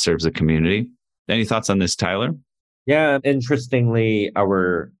that serves the community. Any thoughts on this, Tyler? Yeah, interestingly,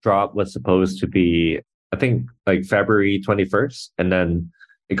 our drop was supposed to be, I think, like February 21st. And then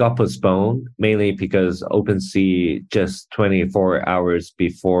it got postponed mainly because OpenSea, just 24 hours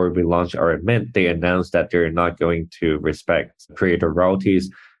before we launched our mint, they announced that they're not going to respect creator royalties,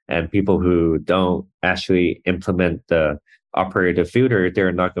 and people who don't actually implement the operator filter,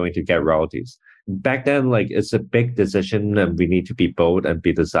 they're not going to get royalties. Back then, like, it's a big decision and we need to be bold and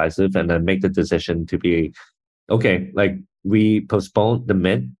be decisive and then make the decision to be, okay, like we postponed the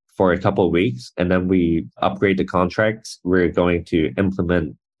mint for a couple of weeks and then we upgrade the contracts. We're going to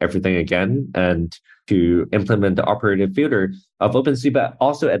implement everything again and to implement the operative filter of OpenSea, but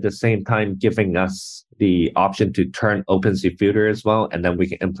also at the same time giving us the option to turn OpenSea filter as well, and then we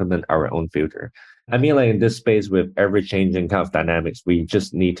can implement our own filter. Like in this space with ever-changing kind of dynamics, we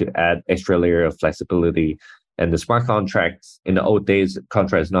just need to add extra layer of flexibility. And the smart contracts, in the old days,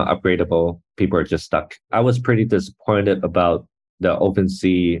 contract is not upgradable. People are just stuck. I was pretty disappointed about the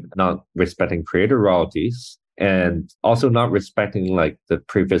OpenSea not respecting creator royalties, and also not respecting like the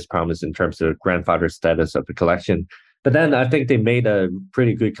previous promise in terms of grandfather status of the collection. But then I think they made a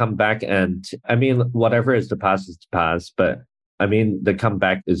pretty good comeback. And whatever is the past is the past. But the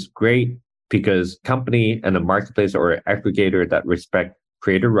comeback is great because company and a marketplace or an aggregator that respect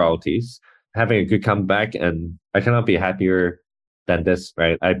creator royalties having a good comeback. And I cannot be happier than this,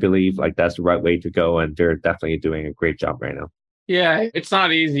 right? I believe like that's the right way to go. And they're definitely doing a great job right now. Yeah, it's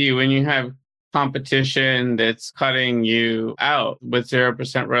not easy when you have competition that's cutting you out with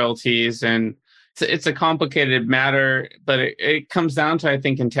 0% royalties. And it's a complicated matter, but it comes down to, I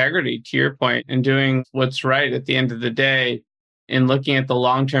think, integrity, to your point, and doing what's right at the end of the day and looking at the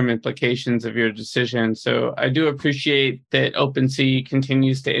long-term implications of your decision. So I do appreciate that OpenSea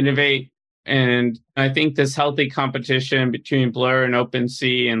continues to innovate. And I think this healthy competition between Blur and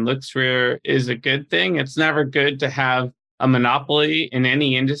OpenSea and LookSphere is a good thing. It's never good to have a monopoly in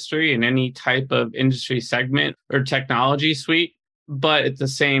any industry, in any type of industry segment or technology suite. But at the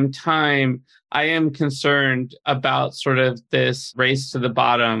same time, I am concerned about sort of this race to the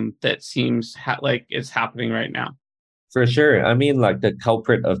bottom that seems like it's happening right now. For sure. Like the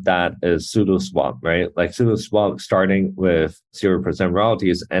culprit of that is SudoSwap, right? Like SudoSwap starting with 0%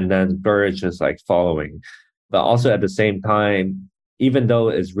 royalties and then Blur just like following. But also at the same time, even though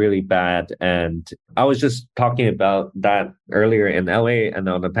it's really bad. And I was just talking about that earlier in LA and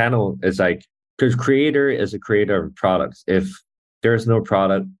on the panel, it's like, because creator is a creator of products. If there's no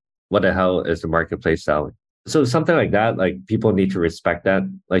product, what the hell is the marketplace selling? So something like that, like people need to respect that.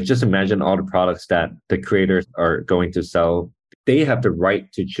 Like just imagine all the products that the creators are going to sell. They have the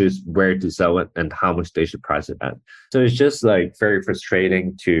right to choose where to sell it and how much they should price it at. So it's just like very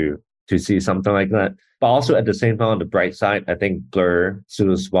frustrating to see something like that. But also at the same time, on the bright side, I think Blur,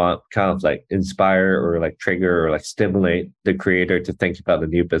 SudoSwap kind of like inspire or like trigger or like stimulate the creator to think about the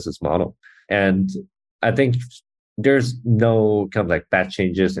new business model. And I think there's no kind of like bad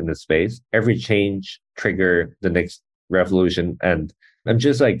changes in the space. Every change trigger the next revolution. And I'm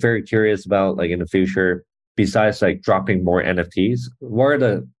just like very curious about like in the future, besides like dropping more NFTs, what are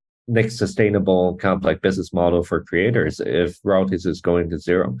the next sustainable kind of like business model for creators if royalties is going to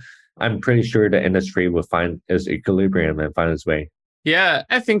zero? I'm pretty sure the industry will find its equilibrium and find its way. Yeah,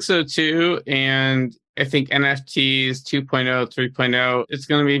 I think so too. And I think NFTs 2.0, 3.0, it's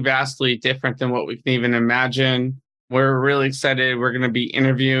going to be vastly different than what we can even imagine. We're really excited. We're going to be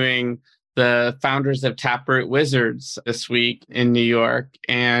interviewing the founders of Taproot Wizards this week in New York.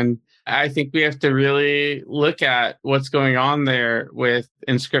 And I think we have to really look at what's going on there with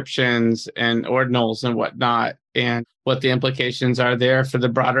inscriptions and ordinals and whatnot, and what the implications are there for the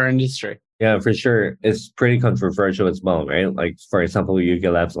broader industry. Yeah, for sure. It's pretty controversial as well, right? Like, for example,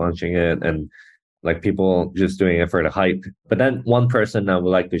 Yuga Labs launching it and like people just doing it for the hype. But then one person I would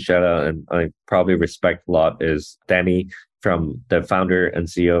like to shout out and I probably respect a lot is Danny, from the founder and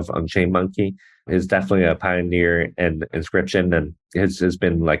CEO of Unchained Monkey. He's definitely a pioneer in inscription and has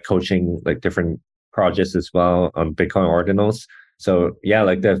been like coaching like different projects as well on Bitcoin ordinals. So yeah,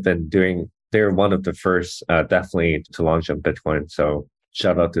 like they're one of the first definitely to launch on Bitcoin. So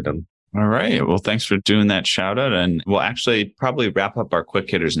shout out to them. All right. Well, thanks for doing that shout out. And we'll actually probably wrap up our quick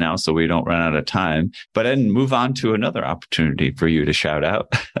hitters now so we don't run out of time, but then move on to another opportunity for you to shout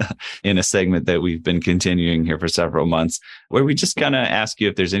out in a segment that we've been continuing here for several months, where we just kind of ask you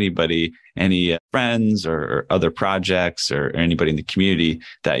if there's anybody, any friends or other projects or anybody in the community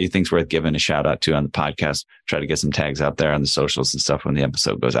that you think's worth giving a shout out to on the podcast. Try to get some tags out there on the socials and stuff when the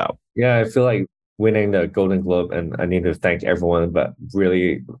episode goes out. Yeah, I feel like winning the Golden Globe, and I need to thank everyone, but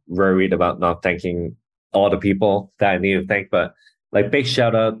really worried about not thanking all the people that I need to thank. But like big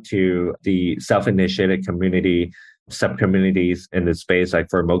shout out to the self-initiated community, sub-communities in the space, like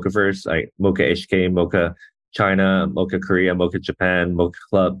for Mocaverse, like Mocha HK, Mocha China, Mocha Korea, Mocha Japan, Mocha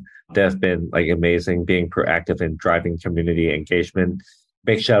Club. They've been like amazing, being proactive in driving community engagement.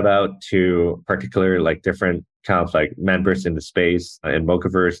 Big shout out to particular like different kind of like members in the space in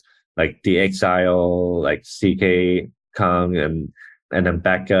Mocaverse, like The Exile, like CK Kong and then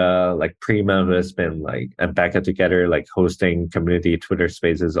Becca, like Prima, who has been like, and Becca together, like hosting community Twitter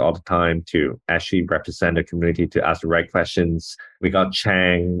spaces all the time to actually represent the community, to ask the right questions. We got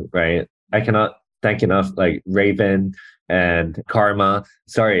Chang, right? I cannot thank enough, like Raven and Karma.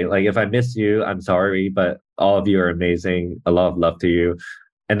 Sorry, like if I miss you, I'm sorry, but all of you are amazing. A lot of love to you.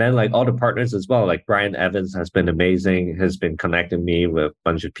 And then like all the partners as well, like Brian Evans has been amazing, has been connecting me with a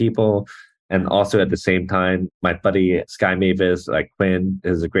bunch of people. And also at the same time, my buddy Sky Mavis, like Quinn,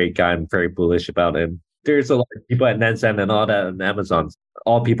 is a great guy. I'm very bullish about him. There's a lot of people at Nansen and all that on Amazon.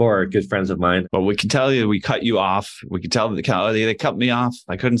 All people are good friends of mine. Well, we can tell you, we cut you off. We can tell they cut me off.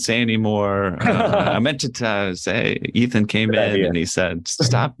 I couldn't say anymore. I meant to say Ethan came good in idea. And he said,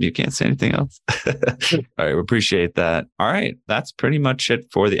 stop, you can't say anything else. All right, we appreciate that. All right, that's pretty much it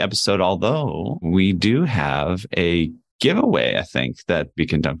for the episode. Although we do have a giveaway, I think, that we'll be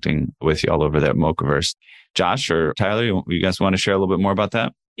conducting with you all over there at Mocaverse. Josh or Tyler, you guys want to share a little bit more about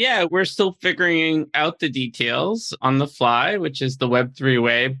that? Yeah, we're still figuring out the details on the fly, which is the Web3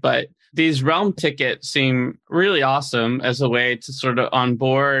 way. But these Realm tickets seem really awesome as a way to sort of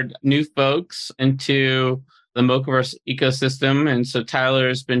onboard new folks into the Mocaverse ecosystem. And so Tyler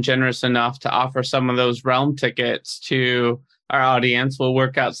has been generous enough to offer some of those Realm tickets to our audience. We'll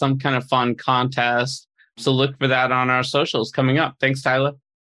work out some kind of fun contest. So look for that on our socials coming up. Thanks, Tyler.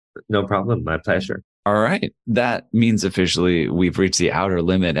 No problem. My pleasure. All right. That means officially we've reached the outer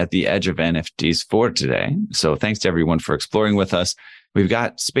limit at the edge of NFTs for today. So thanks to everyone for exploring with us. We've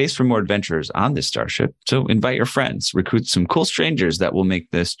got space for more adventures on this starship. So invite your friends, recruit some cool strangers that will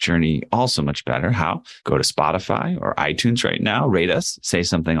make this journey all so much better. How? Go to Spotify or iTunes right now, rate us, say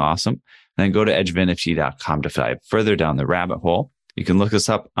something awesome, and then go to edgeofnft.com to dive further down the rabbit hole. You can look us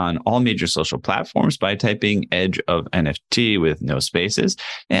up on all major social platforms by typing Edge of NFT with no spaces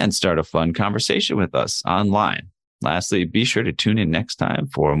and start a fun conversation with us online. Lastly, be sure to tune in next time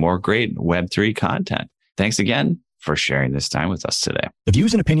for more great Web3 content. Thanks again for sharing this time with us today. The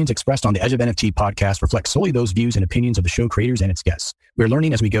views and opinions expressed on the Edge of NFT podcast reflect solely those views and opinions of the show creators and its guests. We're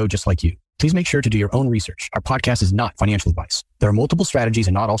learning as we go, just like you. Please make sure to do your own research. Our podcast is not financial advice. There are multiple strategies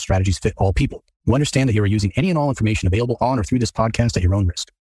and not all strategies fit all people. You understand that you are using any and all information available on or through this podcast at your own risk.